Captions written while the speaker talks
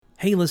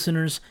Hey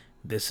listeners,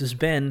 this is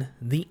Ben,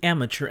 the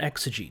Amateur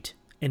Exegete,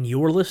 and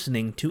you're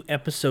listening to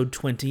episode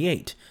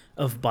 28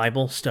 of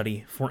Bible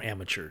Study for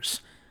Amateurs.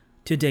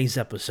 Today's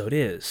episode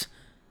is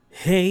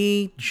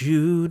Hey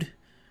Jude,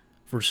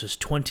 verses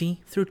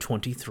 20 through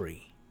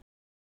 23.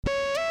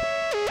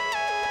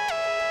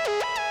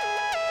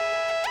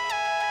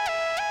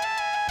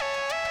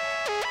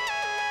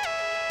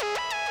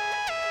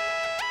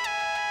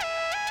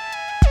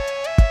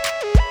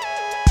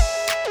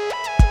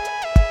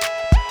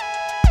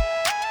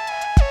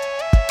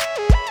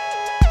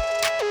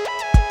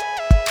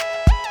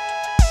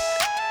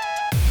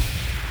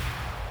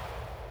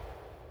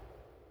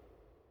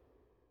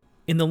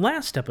 In the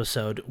last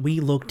episode, we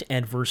looked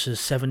at verses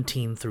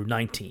 17 through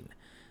 19,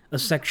 a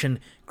section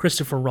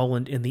Christopher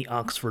Rowland in the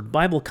Oxford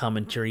Bible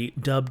Commentary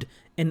dubbed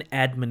an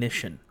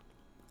admonition.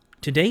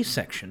 Today's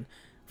section,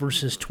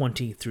 verses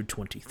 20 through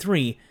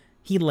 23,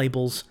 he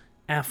labels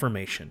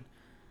affirmation.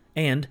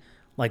 And,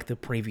 like the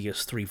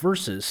previous three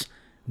verses,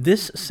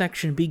 this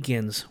section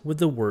begins with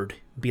the word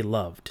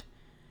beloved.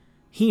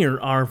 Here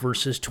are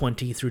verses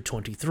 20 through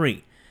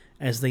 23,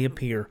 as they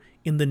appear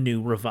in the New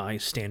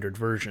Revised Standard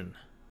Version.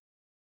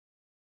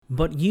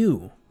 But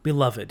you,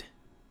 beloved,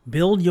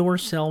 build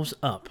yourselves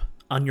up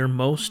on your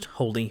most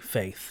holy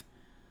faith.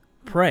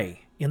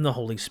 Pray in the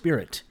Holy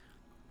Spirit.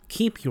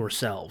 Keep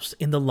yourselves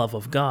in the love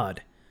of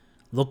God.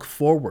 Look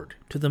forward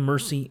to the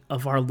mercy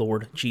of our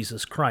Lord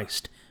Jesus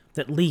Christ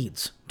that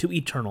leads to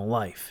eternal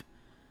life.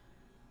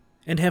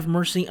 And have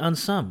mercy on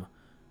some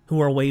who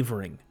are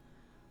wavering.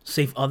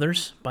 Save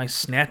others by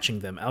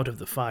snatching them out of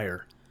the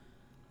fire.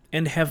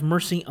 And have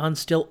mercy on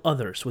still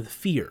others with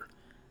fear,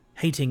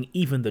 hating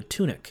even the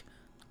tunic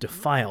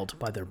defiled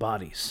by their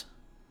bodies.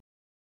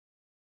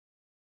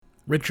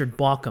 Richard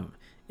Bauckham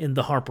in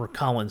the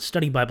HarperCollins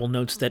Study Bible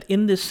notes that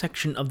in this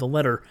section of the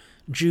letter,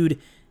 Jude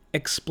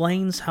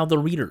explains how the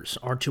readers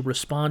are to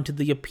respond to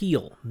the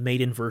appeal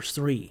made in verse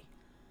 3.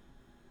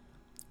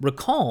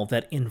 Recall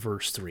that in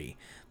verse 3,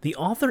 the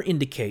author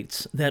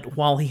indicates that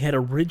while he had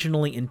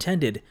originally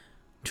intended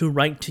to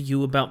write to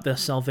you about the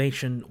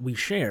salvation we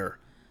share,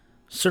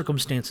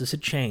 circumstances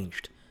had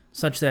changed,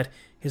 such that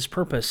his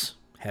purpose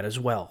had as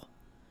well.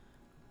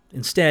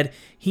 Instead,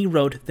 he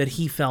wrote that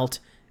he felt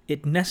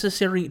it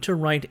necessary to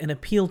write an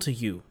appeal to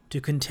you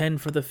to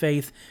contend for the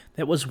faith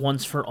that was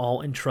once for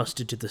all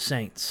entrusted to the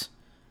saints.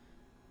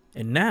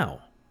 And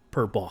now,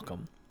 per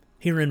Bauckham,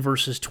 here in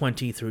verses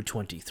 20 through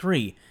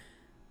 23,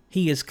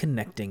 he is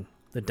connecting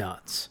the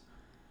dots.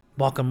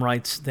 Bauckham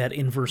writes that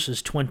in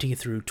verses 20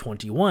 through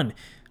 21,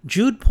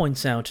 Jude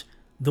points out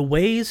the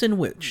ways in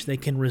which they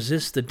can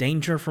resist the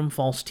danger from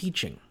false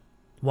teaching,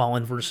 while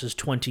in verses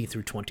 20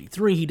 through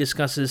 23 he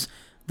discusses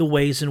the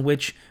ways in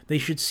which they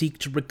should seek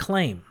to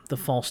reclaim the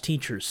false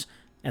teachers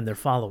and their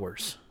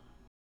followers.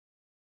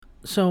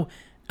 So,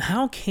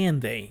 how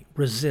can they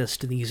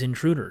resist these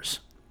intruders?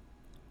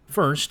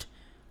 First,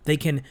 they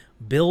can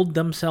build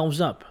themselves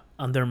up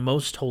on their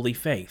most holy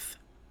faith.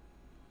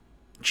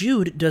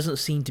 Jude doesn't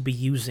seem to be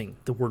using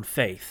the word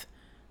faith,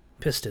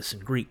 pistis in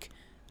Greek,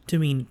 to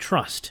mean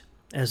trust,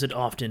 as it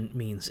often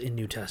means in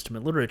New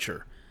Testament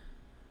literature.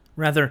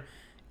 Rather,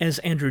 as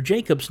Andrew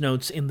Jacobs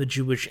notes in the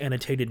Jewish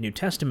Annotated New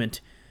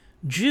Testament,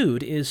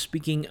 Jude is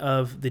speaking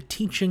of the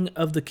teaching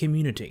of the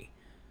community,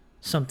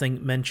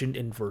 something mentioned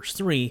in verse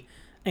 3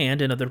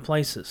 and in other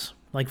places,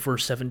 like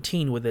verse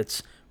 17 with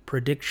its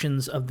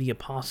predictions of the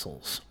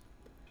apostles.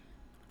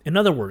 In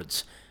other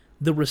words,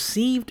 the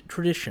received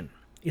tradition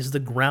is the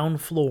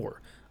ground floor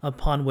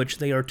upon which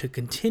they are to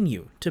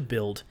continue to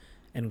build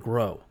and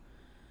grow.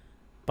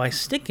 By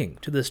sticking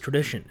to this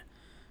tradition,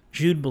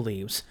 Jude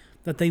believes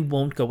that they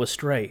won't go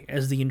astray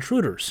as the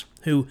intruders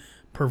who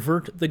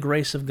pervert the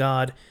grace of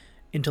God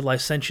into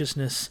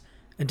licentiousness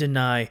and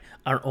deny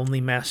our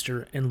only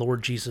Master and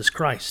Lord Jesus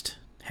Christ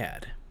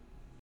had.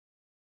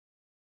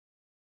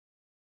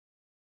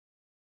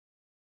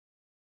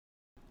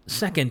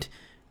 Second,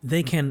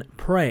 they can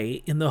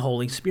pray in the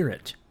Holy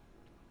Spirit.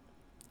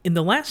 In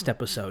the last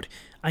episode,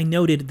 I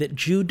noted that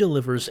Jude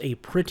delivers a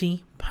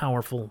pretty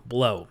powerful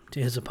blow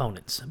to his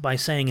opponents by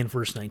saying in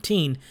verse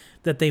 19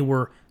 that they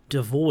were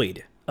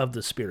devoid of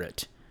the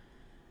Spirit.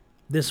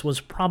 This was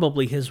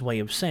probably his way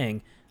of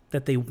saying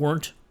that they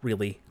weren't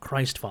really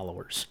Christ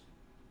followers.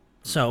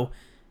 So,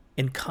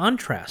 in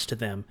contrast to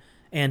them,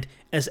 and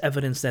as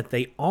evidence that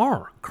they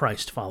are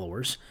Christ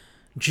followers,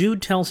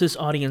 Jude tells his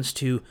audience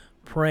to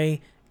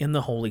pray in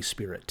the Holy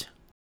Spirit.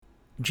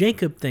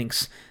 Jacob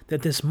thinks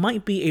that this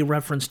might be a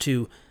reference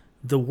to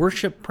the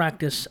worship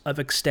practice of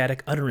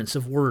ecstatic utterance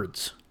of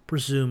words,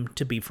 presumed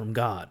to be from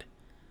God,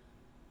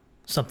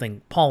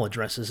 something Paul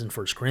addresses in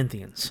 1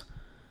 Corinthians.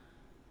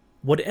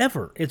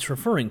 Whatever it's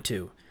referring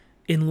to,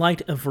 in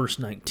light of verse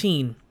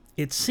 19,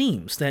 it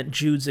seems that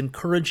Jude's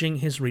encouraging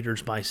his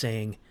readers by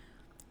saying,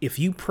 if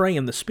you pray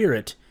in the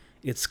Spirit,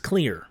 it's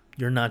clear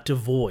you're not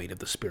devoid of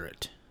the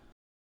Spirit.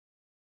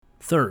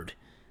 Third,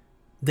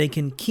 they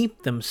can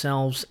keep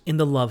themselves in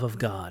the love of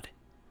God.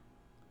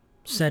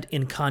 Set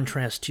in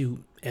contrast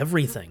to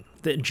everything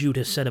that Jude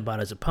has said about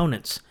his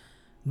opponents,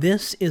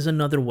 this is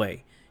another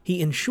way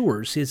he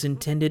ensures his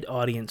intended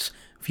audience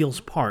feels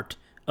part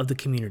of the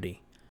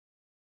community.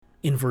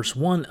 In verse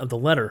 1 of the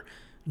letter,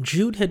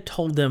 Jude had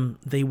told them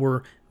they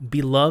were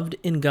beloved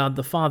in God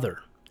the Father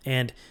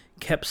and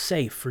kept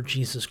safe for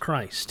Jesus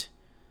Christ.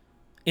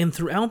 And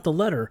throughout the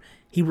letter,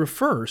 he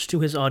refers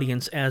to his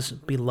audience as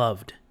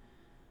beloved.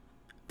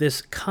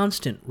 This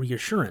constant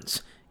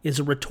reassurance is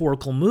a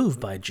rhetorical move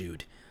by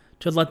Jude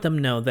to let them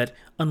know that,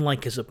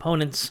 unlike his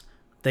opponents,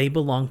 they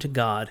belong to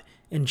God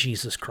and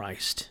Jesus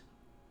Christ.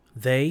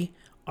 They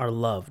are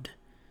loved.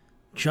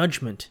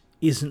 Judgment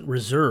isn't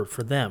reserved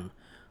for them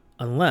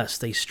unless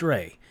they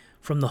stray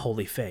from the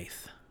holy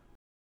faith.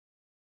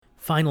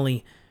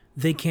 Finally,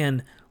 they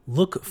can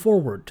look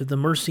forward to the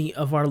mercy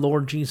of our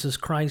Lord Jesus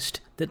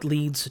Christ that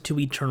leads to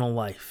eternal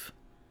life.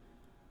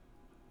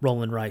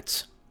 Roland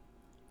writes,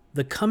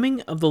 "The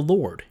coming of the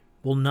Lord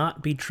will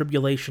not be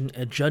tribulation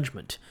and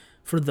judgment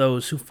for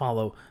those who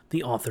follow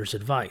the author's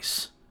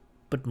advice,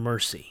 but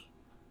mercy."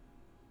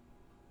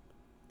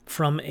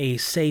 From a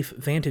safe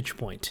vantage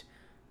point,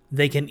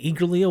 they can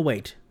eagerly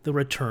await the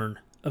return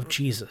of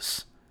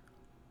Jesus.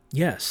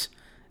 Yes,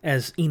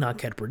 as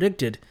Enoch had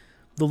predicted,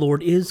 the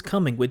Lord is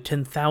coming with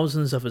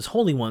 10,000s of his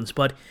holy ones,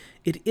 but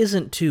it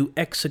isn't to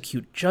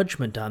execute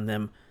judgment on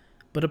them,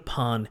 but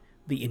upon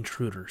the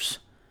intruders.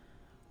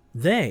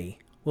 They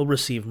will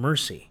receive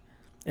mercy,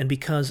 and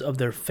because of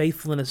their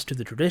faithfulness to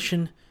the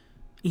tradition,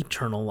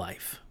 eternal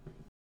life.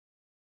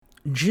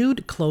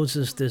 Jude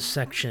closes this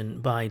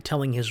section by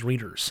telling his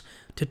readers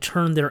to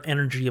turn their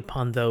energy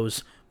upon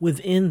those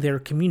within their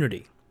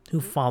community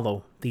who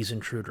follow these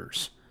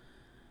intruders.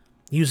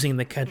 Using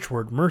the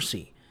catchword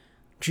mercy,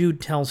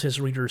 Jude tells his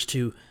readers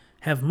to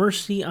have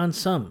mercy on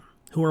some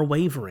who are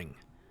wavering.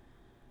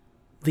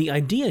 The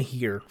idea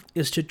here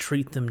is to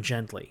treat them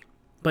gently,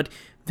 but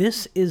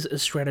this is a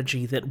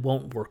strategy that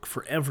won't work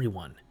for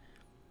everyone.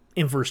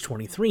 In verse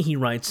 23, he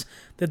writes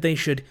that they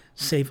should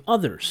save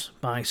others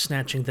by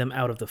snatching them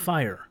out of the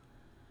fire.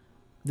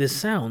 This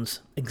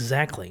sounds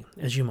exactly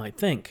as you might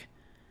think.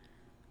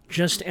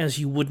 Just as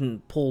you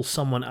wouldn't pull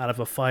someone out of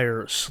a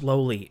fire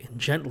slowly and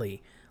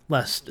gently,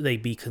 lest they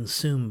be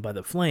consumed by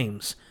the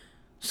flames,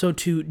 so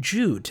too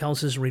Jude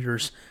tells his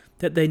readers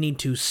that they need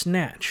to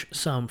snatch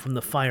some from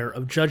the fire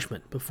of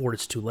judgment before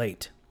it's too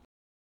late.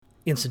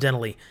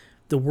 Incidentally,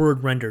 the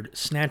word rendered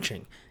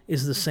snatching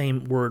is the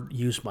same word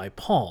used by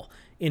Paul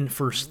in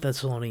 1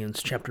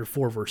 Thessalonians chapter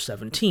 4, verse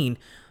 17,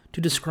 to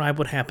describe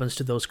what happens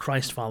to those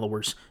Christ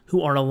followers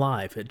who are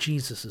alive at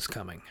Jesus'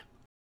 coming.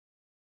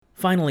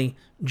 Finally,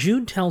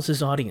 Jude tells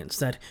his audience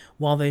that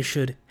while they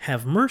should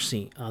have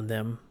mercy on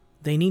them,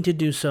 they need to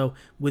do so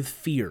with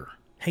fear,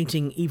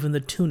 hating even the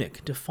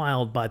tunic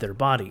defiled by their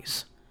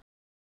bodies.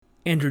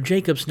 Andrew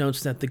Jacobs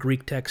notes that the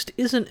Greek text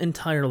isn't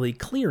entirely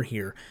clear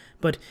here,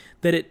 but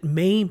that it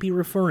may be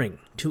referring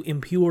to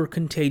impure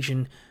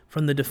contagion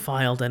from the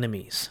defiled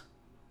enemies.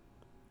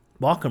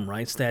 Bauckham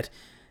writes that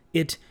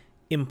it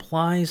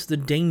implies the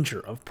danger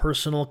of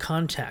personal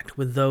contact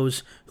with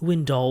those who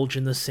indulge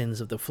in the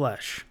sins of the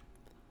flesh.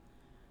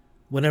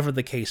 Whatever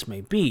the case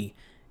may be,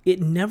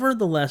 it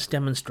nevertheless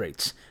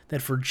demonstrates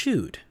that for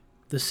Jude,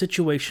 the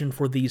situation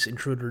for these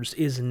intruders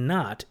is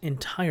not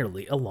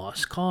entirely a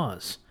lost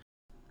cause.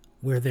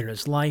 Where there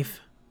is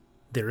life,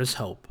 there is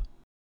hope.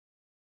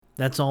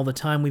 That's all the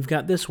time we've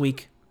got this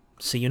week.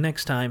 See you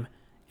next time.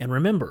 And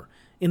remember,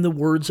 in the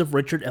words of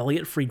Richard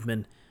Elliott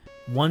Friedman,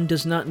 one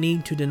does not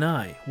need to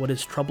deny what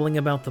is troubling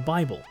about the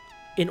Bible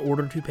in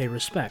order to pay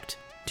respect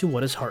to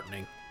what is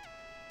heartening.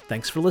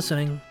 Thanks for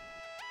listening.